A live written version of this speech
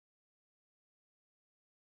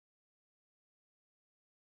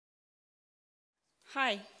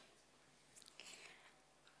Hi.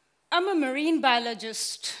 I'm a marine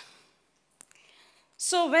biologist.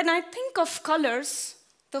 So when I think of colors,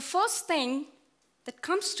 the first thing that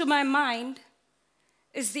comes to my mind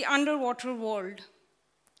is the underwater world,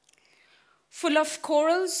 full of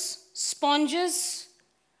corals, sponges,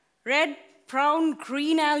 red, brown,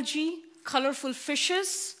 green algae, colorful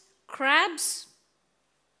fishes, crabs.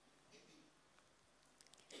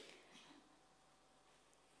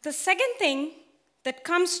 The second thing that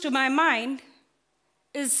comes to my mind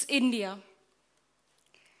is India,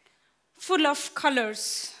 full of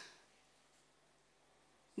colors,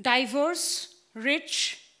 diverse,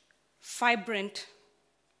 rich, vibrant.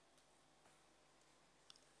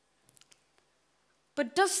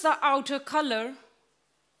 But does the outer color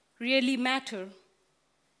really matter?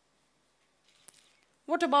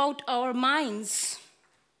 What about our minds?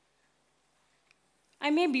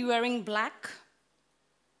 I may be wearing black,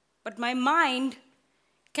 but my mind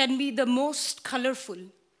can be the most colorful.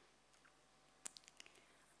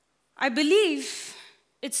 I believe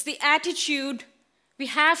it's the attitude we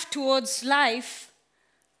have towards life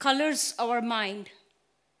colors our mind.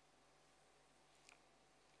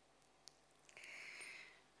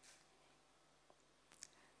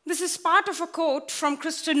 This is part of a quote from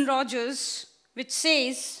Kristen Rogers, which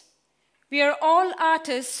says, "We are all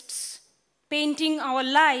artists painting our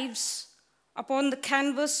lives upon the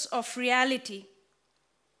canvas of reality.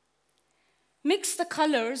 Mix the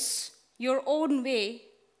colors your own way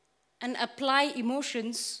and apply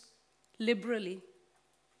emotions liberally."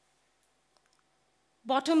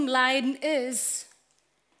 Bottom line is,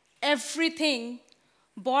 everything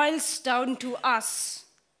boils down to us,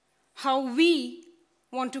 how we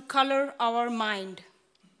want to color our mind.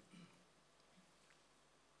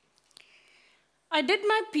 I did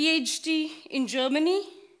my PhD in Germany,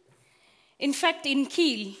 in fact in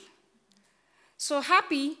Kiel, so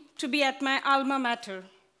happy to be at my alma mater.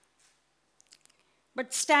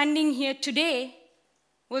 But standing here today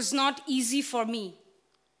was not easy for me.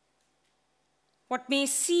 What may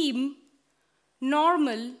seem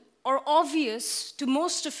normal or obvious to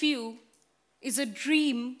most of you is a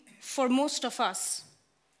dream for most of us.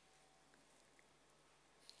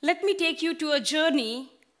 Let me take you to a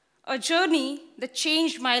journey that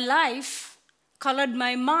changed my life, colored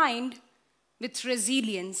my mind with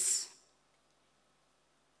resilience.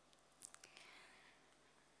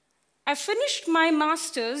 I finished my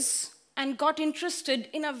master's and got interested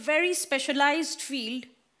in a very specialized field,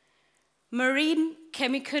 Marine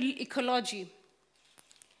Chemical Ecology.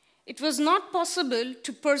 It was not possible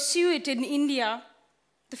to pursue it in India.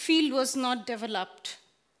 The field was not developed.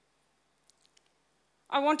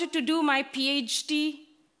 I wanted to do my PhD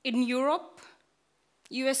in Europe.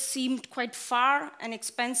 US seemed quite far and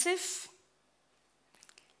expensive.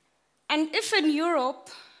 And if in Europe,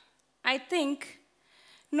 I think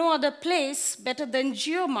no other place better than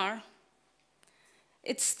GeoMar.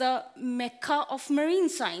 It's the Mecca of marine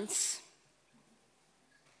science.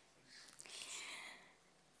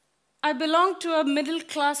 I belong to a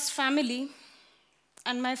middle-class family,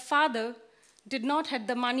 and my father did not have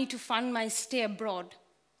the money to fund my stay abroad.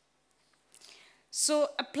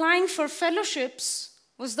 So applying for fellowships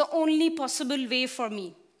was the only possible way for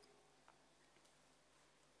me.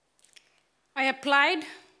 I applied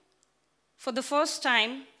for the first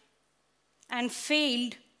time and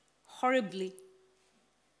failed horribly.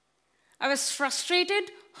 I was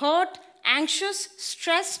frustrated, hurt, anxious,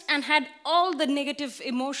 stressed, and had all the negative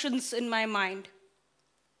emotions in my mind.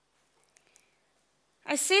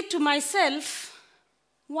 I said to myself,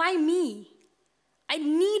 why me? I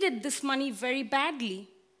needed this money very badly.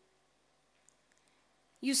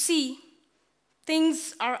 You see,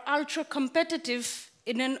 things are ultra competitive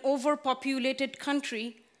in an overpopulated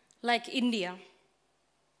country like India.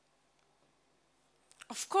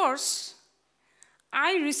 Of course,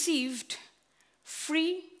 I received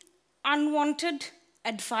free, unwanted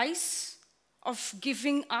advice of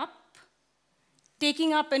giving up,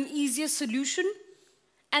 taking up an easier solution,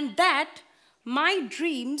 and that my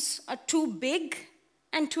dreams are too big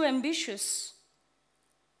and too ambitious.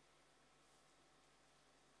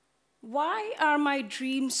 Why are my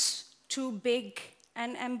dreams too big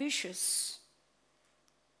and ambitious?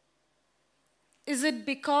 Is it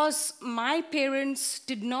because my parents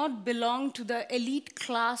did not belong to the elite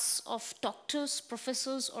class of doctors,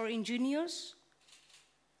 professors, or engineers?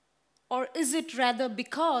 Or is it rather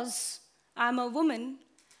because I'm a woman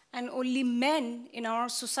and only men in our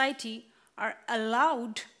society are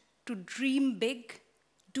allowed to dream big,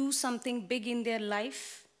 do something big in their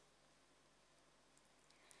life?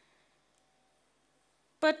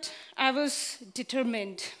 But I was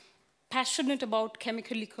determined. passionate about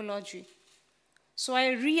chemical ecology. So I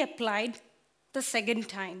reapplied the second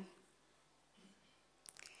time.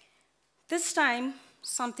 This time,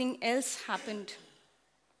 something else happened.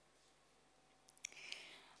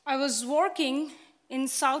 I was working in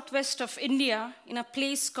southwest of India in a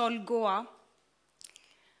place called Goa,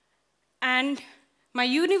 and my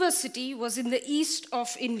university was in the east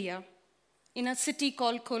of India, in a city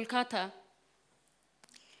called Kolkata.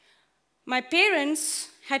 My parents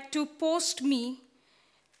had to post me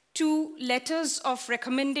 2 letters of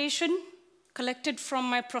recommendation collected from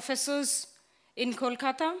my professors in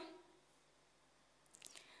Kolkata.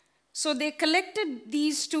 So they collected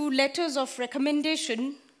these 2 letters of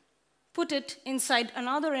recommendation, put it inside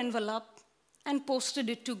another envelope, and posted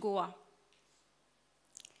it to Goa.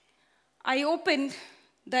 I opened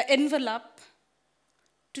the envelope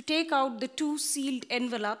to take out the 2 sealed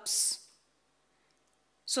envelopes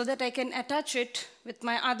so that I can attach it with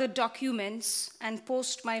my other documents and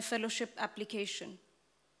post my fellowship application.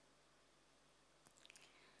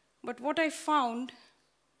 But what I found,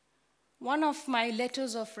 one of my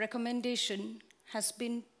letters of recommendation has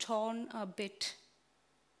been torn a bit.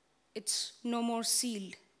 It's no more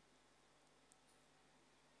sealed.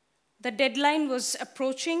 The deadline was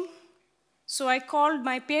approaching, so I called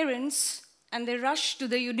my parents and they rushed to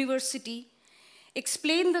the university,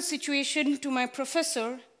 explained the situation to my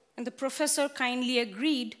professor, and the professor kindly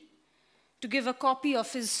agreed to give a copy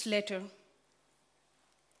of his letter.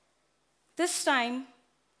 This time,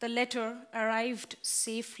 the letter arrived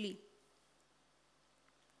safely.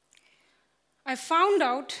 I found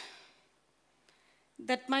out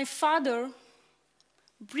that my father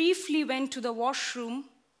briefly went to the washroom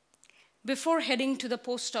before heading to the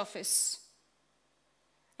post office,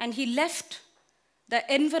 and he left the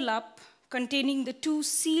envelope containing the 2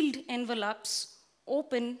 sealed envelopes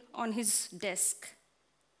open on his desk.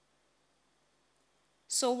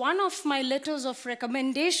 So one of my letters of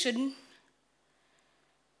recommendation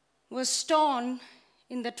was torn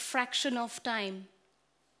in that fraction of time.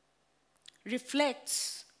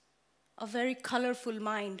 Reflects a very colorful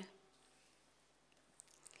mind.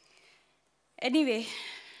 Anyway,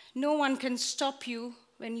 no one can stop you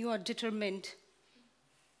when you are determined.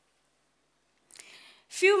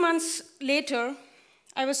 Few months later,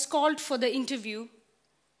 I was called for the interview,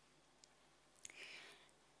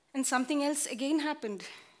 and something else again happened.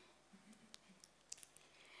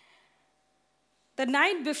 The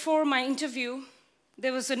night before my interview,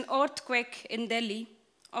 there was an earthquake in Delhi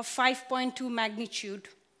of 5.2 magnitude.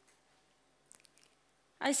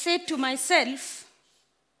 I said to myself,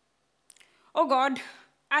 "Oh God,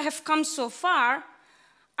 I have come so far,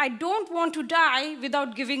 I don't want to die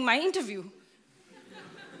without giving my interview."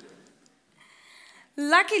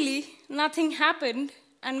 Luckily, nothing happened,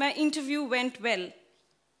 and my interview went well.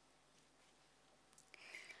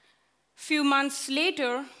 Few months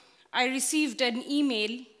later, I received an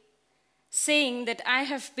email saying that I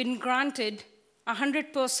have been granted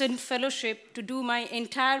 100% fellowship to do my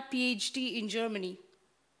entire PhD in Germany.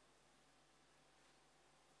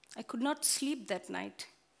 I could not sleep that night.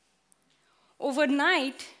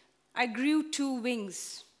 Overnight, I grew 2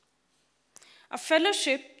 wings. A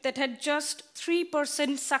fellowship that had just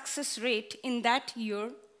 3% success rate in that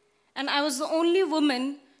year, and I was the only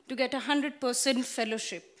woman to get 100%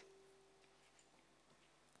 fellowship.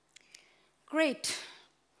 Great,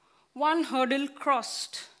 1 hurdle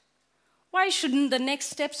crossed. Why shouldn't the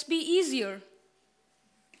next steps be easier?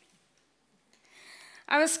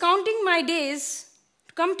 I was counting my days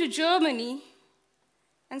to come to Germany,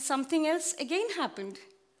 and something else again happened.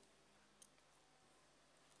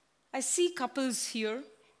 I see couples here.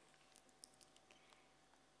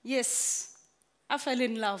 Yes, I fell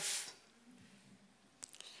in love.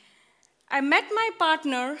 I met my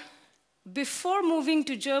partner before moving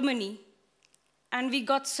to Germany, and we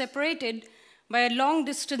got separated by a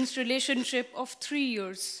long-distance relationship of 3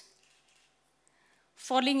 years.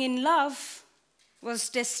 Falling in love was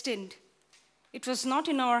destined. It was not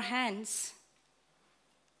in our hands.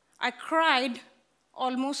 I cried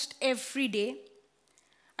almost every day.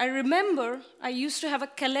 I remember I used to have a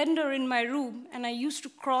calendar in my room, and I used to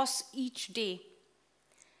cross each day.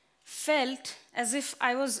 Felt as if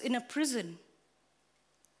I was in a prison.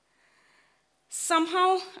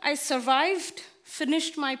 Somehow I survived,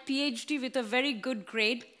 finished my PhD with a very good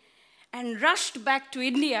grade, and rushed back to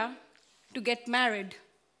India to get married.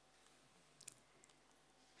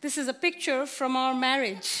 This is a picture from our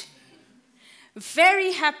marriage.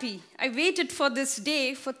 Very happy. I waited for this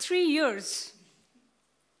day for 3 years.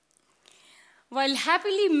 While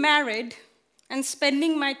happily married and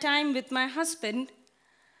spending my time with my husband,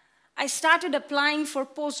 I started applying for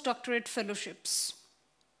postdoctorate fellowships.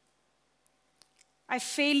 I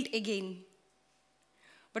failed again.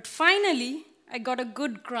 But finally, I got a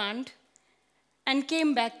good grant and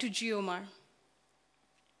came back to Geomar.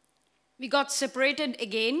 We got separated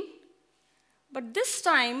again, but this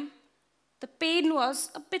time, the pain was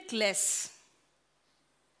a bit less.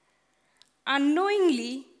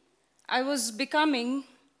 Unknowingly, I was becoming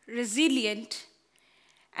resilient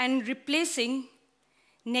and replacing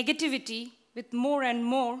negativity with more and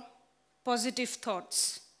more positive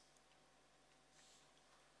thoughts.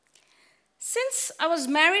 Since I was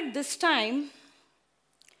married this time,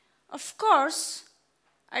 of course,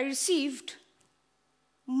 I received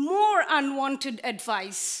more unwanted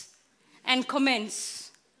advice and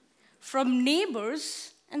comments from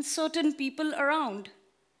neighbors and certain people around.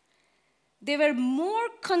 They were more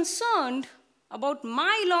concerned about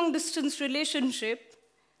my long-distance relationship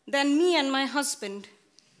than me and my husband,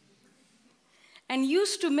 and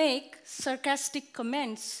used to make sarcastic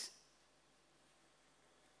comments.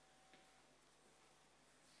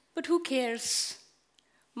 But who cares?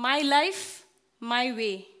 My life, my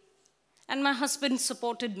way. And my husband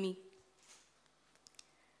supported me.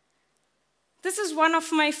 This is one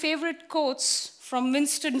of my favorite quotes from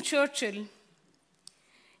Winston Churchill.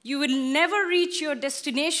 You will never reach your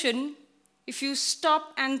destination if you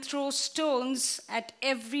stop and throw stones at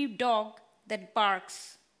every dog that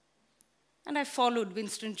barks. And I followed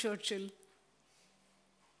Winston Churchill.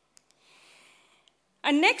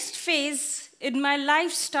 A next phase in my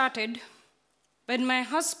life started when my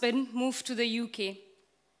husband moved to the UK.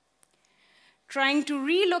 Trying to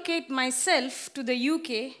relocate myself to the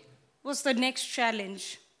UK was the next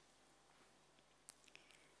challenge.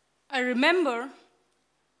 I remember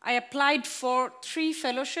I applied for 3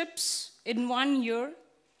 fellowships in 1 year,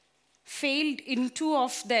 failed in 2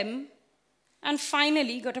 of them, and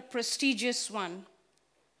finally got a prestigious one,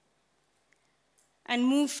 and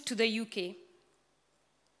moved to the UK.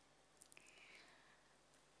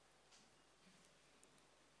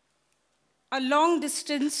 A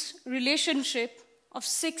long-distance relationship of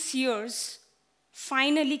 6 years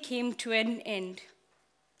finally came to an end.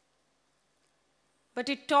 But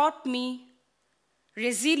it taught me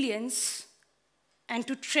resilience and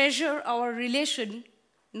to treasure our relation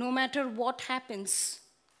no matter what happens.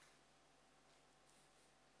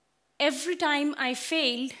 Every time I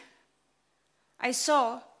failed, I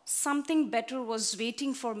saw something better was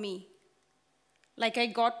waiting for me. Like I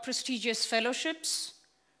got prestigious fellowships,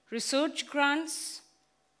 research grants.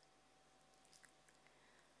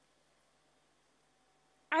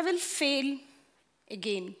 I will fail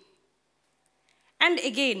again and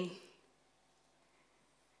again.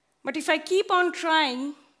 But if I keep on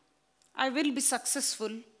trying, I will be successful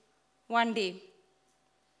one day.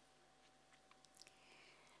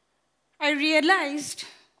 I realized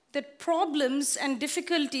that problems and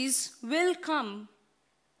difficulties will come,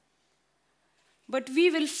 but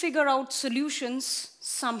we will figure out solutions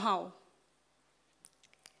somehow.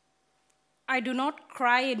 I do not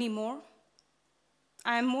cry anymore.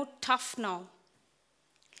 I am more tough now.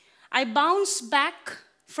 I bounce back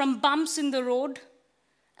from bumps in the road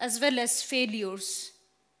as well as failures.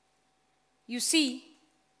 You see,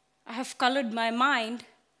 I have colored my mind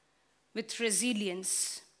with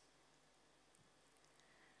resilience.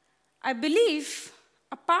 I believe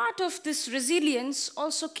a part of this resilience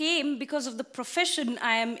also came because of the profession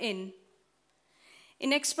I am in.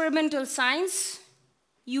 In experimental science,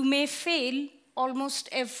 you may fail almost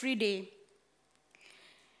every day.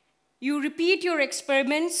 You repeat your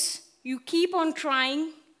experiments, you keep on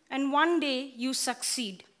trying, and one day you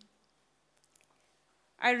succeed.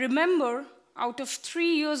 I remember out of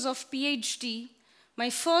 3 years of PhD, my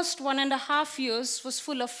first 1.5 years was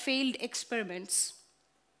full of failed experiments.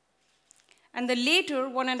 And the later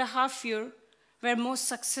 1.5 years were most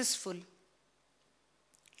successful.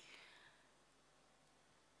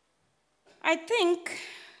 I think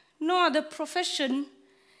no other profession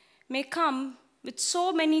may come with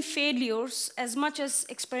so many failures as much as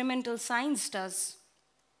experimental science does.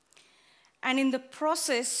 And in the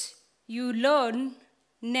process, you learn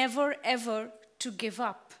never ever to give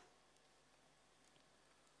up.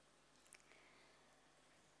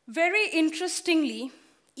 Very interestingly,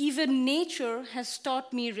 even nature has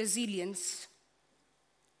taught me resilience.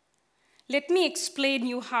 Let me explain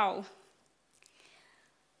you how.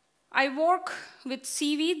 I work with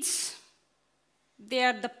seaweeds. They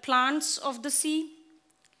are the plants of the sea,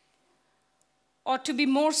 or to be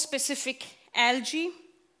more specific, algae.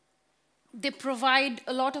 They provide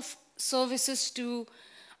a lot of services to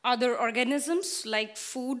other organisms like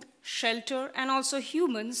food, shelter, and also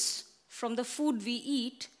humans from the food we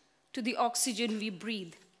eat to the oxygen we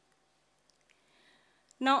breathe.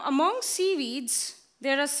 Now, among seaweeds,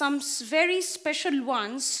 there are some very special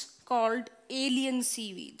ones called alien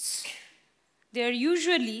seaweeds. They are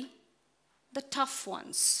usually the tough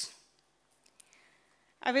ones.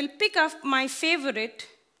 I will pick up my favorite,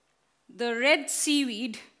 the red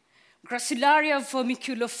seaweed, Gracilaria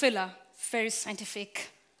vermiculophila, very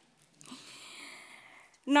scientific.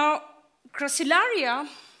 Now, Gracilaria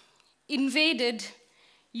invaded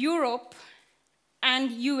Europe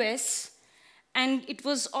and US, and it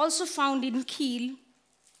was also found in Kiel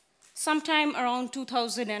sometime around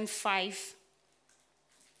 2005.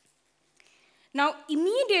 Now,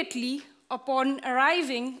 immediately upon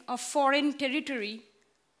arriving of foreign territory,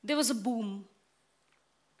 there was a boom.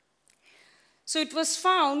 So it was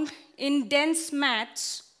found in dense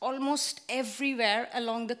mats almost everywhere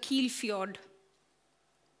along the Kiel fjord.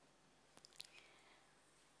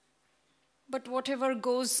 But whatever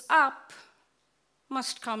goes up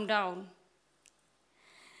must come down.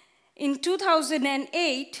 In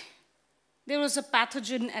 2008, there was a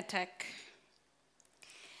pathogen attack,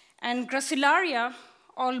 and Gracilaria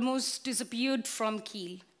almost disappeared from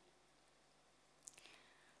Kiel.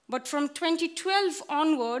 But from 2012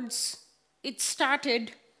 onwards, it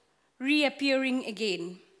started reappearing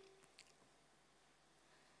again.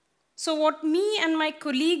 So what me and my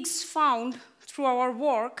colleagues found through our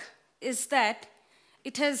work is that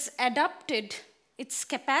it has adapted its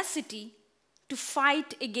capacity to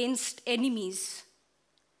fight against enemies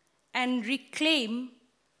and reclaim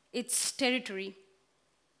its territory.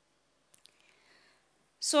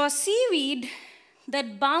 So a seaweed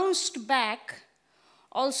that bounced back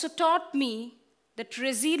also taught me that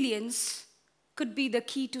resilience could be the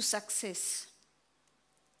key to success.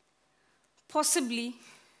 Possibly,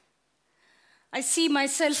 I see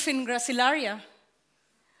myself in Gracilaria.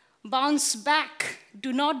 Bounce back,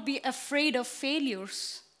 do not be afraid of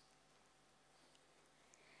failures.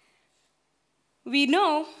 We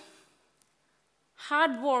know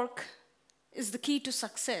hard work is the key to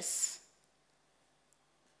success.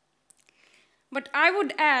 But I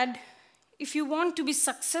would add, if you want to be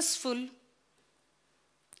successful,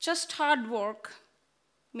 just hard work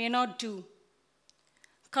may not do.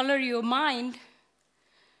 Color your mind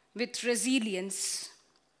with resilience.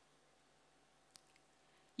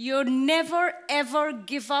 Your never ever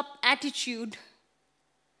give up attitude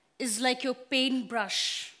is like your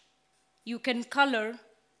paintbrush. You can color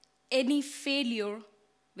any failure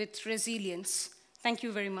with resilience. Thank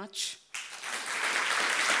you very much.